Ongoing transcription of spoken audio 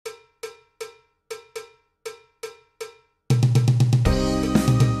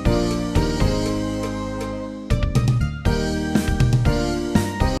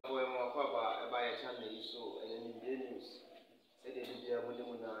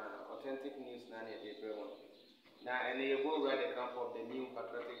authentic news na na everyone. Now, and they go right the camp of the New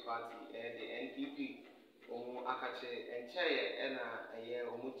Patriotic Party, the NPP, Akache, and Chair, and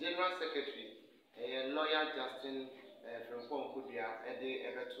General Secretary, Lawyer Justin from Kudia, and the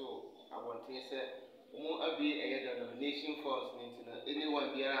Everto, I want to say, Abi a nomination forms,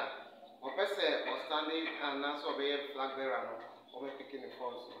 anyone there, or person or standing and also be a flag bearer, or picking the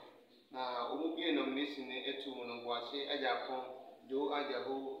forms. Now, Umubi nomination to Monogwashi, Ajapon, Joe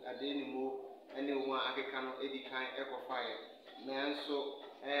Ajabu, Adenimu, anyone Akano, Edikan, Echo Fire. Nanso,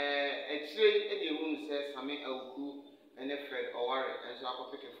 a trade any room says Sami Auku and a Fred or Warren, and so I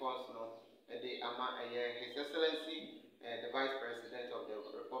could pick a forms now. The Ama, His Excellency, the Vice President of the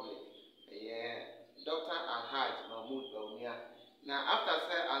Republic, Dr. Alhaj Mahmoud Baumia. Now, after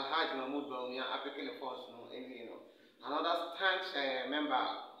Sir Alhaj Mahmoud Baumia, I pick the forms now, another staunch member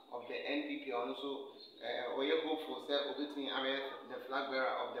of the NPP also, we are hopeful that Obitin the flag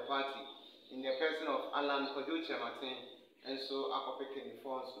bearer of the party in the person of Alan Koducha Martin, and so I pick the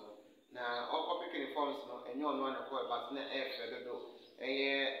forms now. All picking the forms now, and you want to call but not F.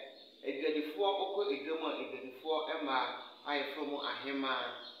 A good four, a drummer, a good four, Emma, I from a hema,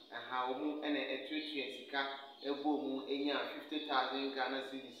 a how and a treaty and sika, a boom, 50,000 Ghana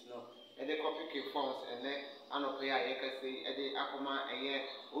cedis no, and the copy forms and then Anopia, I can say, a day Akoma, a year,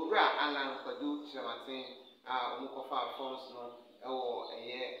 Ura Alan Padu Chamatin, Mukofa forms no, or a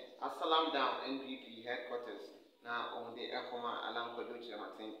year, a salam down NPP headquarters now on the Akoma Alan Padu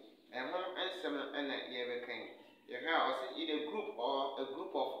Chamatin, and home and seven and a year became. You hear, I see in a group or a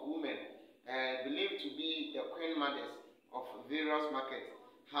group of women believed to be the queen mothers of various markets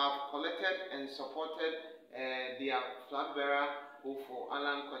have collected and supported their flag bearer who for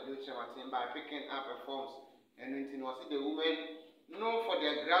Alan Kwajucha Martin by picking up a forms. And when was the women known for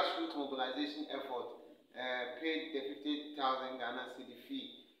their grassroots mobilization effort paid the 50,000 Ghana cedi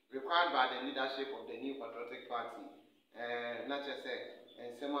fee required by the leadership of the New Patriotic Party. Not just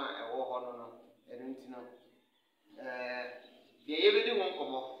and Sema a war honor and the everyday one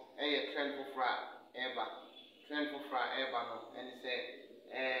come up a trend for fra ever no and say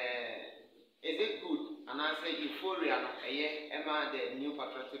is it good and I say euphoria no Emma the New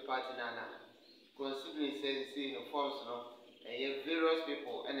Patriotic Party nana considering says see no forms no various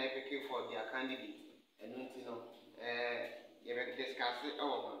people and advocate for their candidate and you discuss it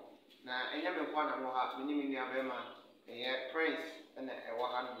now and you have a minimum prince and a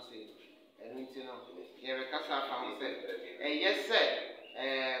 100 say and Casa found said, yes, sir,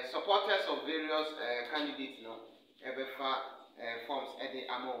 supporters of various candidates, ever forms at the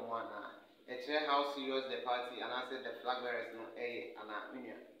Amo one. It's how serious the party and I said the flag bearers, no,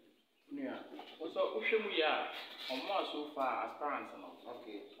 also, Ushamuya, so far as parents,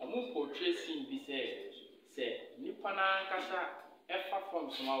 okay. Almost portray scene be said, Nipana Casa, Efa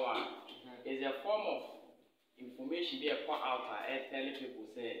from Samawa is a form of information be a put out and telling people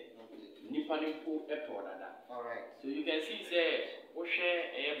say. Nipanimpo Eporada. Alright. So you can see say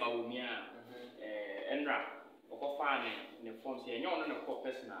Oshe Baumia Enra Okofane in the form say you're not a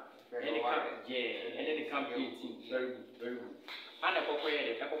personal. And then the campaign team very good. And a cocoy,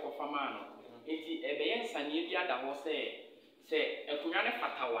 a coco famano. It's a bayan sanibia that was say a Kunane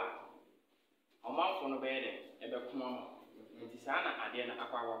Fatawa. A month for no bed, a Becumama. It is Anna Adiana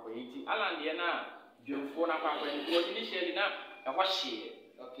Aqua, Alan Diana, Jumfona Papa, and initially now a wash.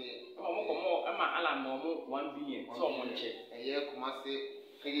 Okay. More, Alan Momo 1 billion. So much. A year, Kumasi,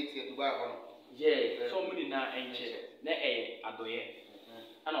 Kayeti, Dubai. Yeah, so many now and ne Adoye.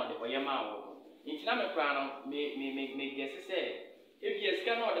 I know the Oyama. In Tinamacrano may guess say, if you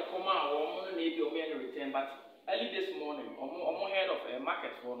scan out the coma or maybe a return, but early this morning, or more head of a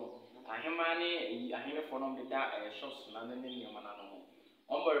market for no. I have money, I have for the shops, London, Yamanano.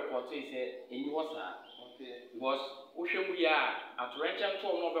 Omber report said, and you was that. Was Ushamuya at Rancham to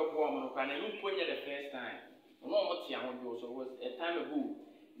another woman, and you put it the first time. No more so was a time ago.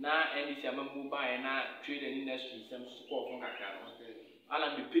 Now, and this Yamamu by and now trade and industry, some support from Kakano.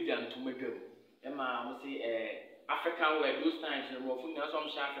 Alan the pigeon to make them. Emma, I must say, African where those times, and some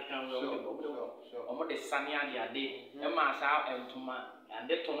African or the sunny idea day, Emma, and Toma, and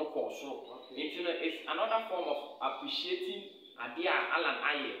the tono course. It's another form of appreciating Adia Alan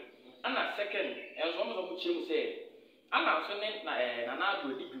Aye. And a second, as one of which you say, I'm not so named Nana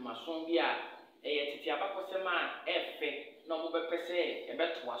do my son be a Tiabacosema, F. No more per se, a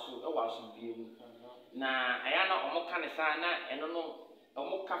bet was view. Now, I am not Omokanesana and no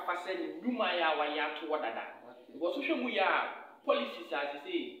Omokafasen, Numaya, Waya to what that. It was social media policies, as you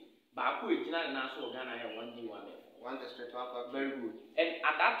say, Baku, General Nassau, Ghana, 1D1. One district, very good. And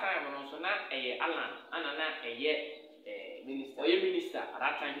at that time, also not a Alan, and a year. minister at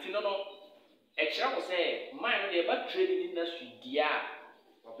that time. No. Extra was say, mine they about trading industry, dear.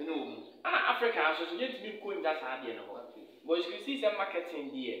 Africa, so you need to go that idea. But you can see some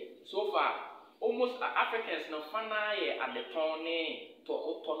marketing there. So far, almost Africans no fana at the tone to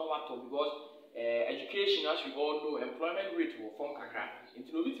because education, as we all know, employment rate will form kaka. Into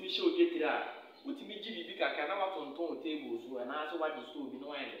no bit me show get that. Put me GB kaka na what on tables and answer what the school be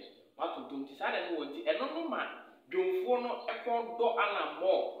no end. What to do? Decide no one and no man. Don't follow a phone door and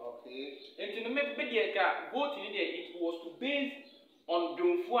more. Okay. And to make media vote in it was to base on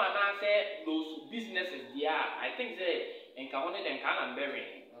Dumfu and answer those businesses there. I think they and Kahone and Kanan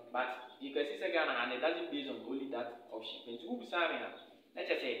Berry. But you can see Sagana and it doesn't base on only that option. And to Ubisarina, let's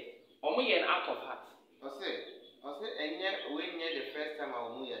just say, only an out of heart. I say, and yet when you're the first time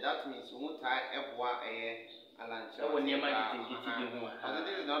I'll move, that means you won't tie Ebwa a lunch. When you're marketing,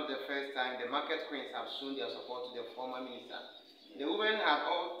 this is not the first time the market queens have shown their support to the former minister. The women have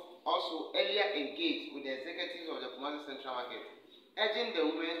also earlier engaged with the executives of the Kumasi Central Market, urging the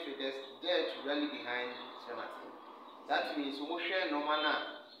women traders there to rally behind Shemati. That means we share no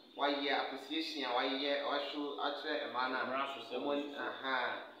manner. Why year appreciation? Why year or show actually a manner?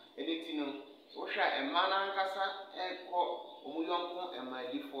 Anything we share a manner. Kasa eko omuyonko ema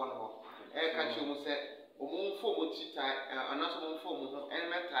different ho. Kachi omu se omu fo mo chita anaso omu fo mo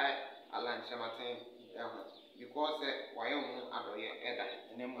elmetai alan Shemati because why omu adoye eda.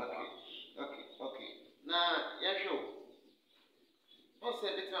 Okay. Now yeah show. What's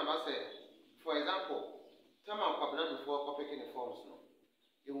the bit about say? For example, time of cabinet before copying the forms, no.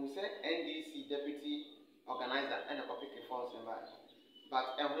 You will say NDC deputy organizer and a copy forms in by,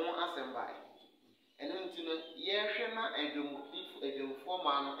 but a home assembly. And then to know, yeah, Shema and the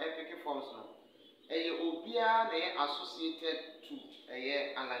former epic forms, no. A Obia they associated to a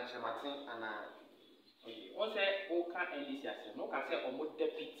year and Lancha Martin and okay. What's that? Oka NDC assembly? No, I say almost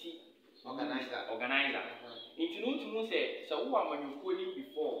deputy organizer. Into no say, so who am you calling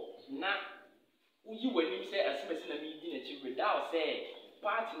before? Now, you when you say as soon as I mean dinner without say,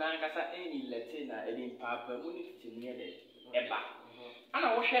 part Nankasa any Latina and in Papa Munity near the Eba. And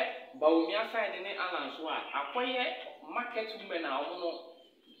I wish Baumia side in the Alan Swat, acquire market women are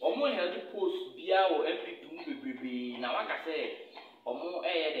almost held the post Bia or MP now, like I say, or more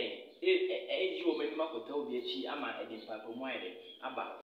air day. You may not tell the Chi Ama and in Papa Moide about